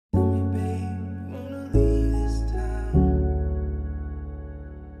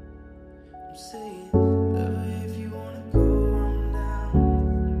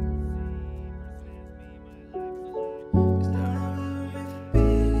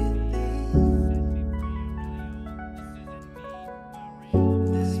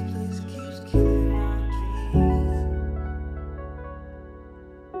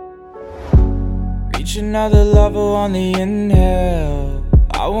another lover on the inhale.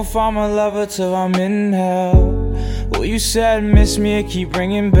 I won't find my lover till I'm in hell. Well, you said miss me, it keep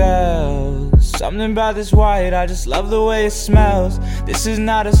ringing bells. Something about this white, I just love the way it smells. This is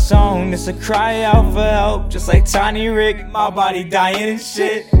not a song, it's a cry out for help. Just like Tiny Rick, my body dying and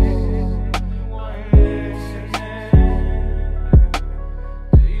shit.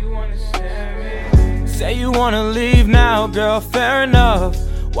 Say you wanna leave now, girl, fair enough.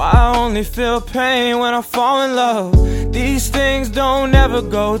 Why I only feel pain when I fall in love? These things don't ever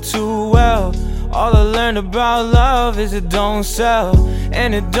go too well. All I learned about love is it don't sell,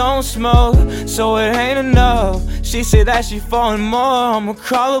 and it don't smoke, so it ain't enough. She said that she falling more, I'ma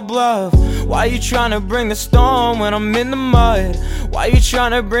call her bluff. Why you tryna bring the storm when I'm in the mud? Why you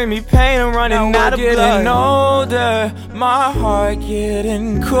tryna bring me pain? I'm running out of blood. Getting older, my heart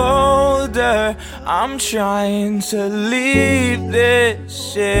getting colder. I'm trying to leave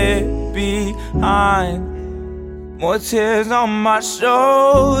this shit behind. More tears on my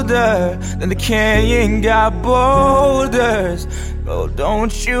shoulder than the canyon got boulders. Oh,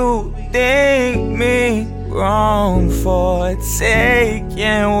 don't you think me wrong for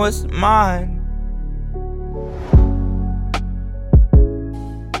taking what's mine?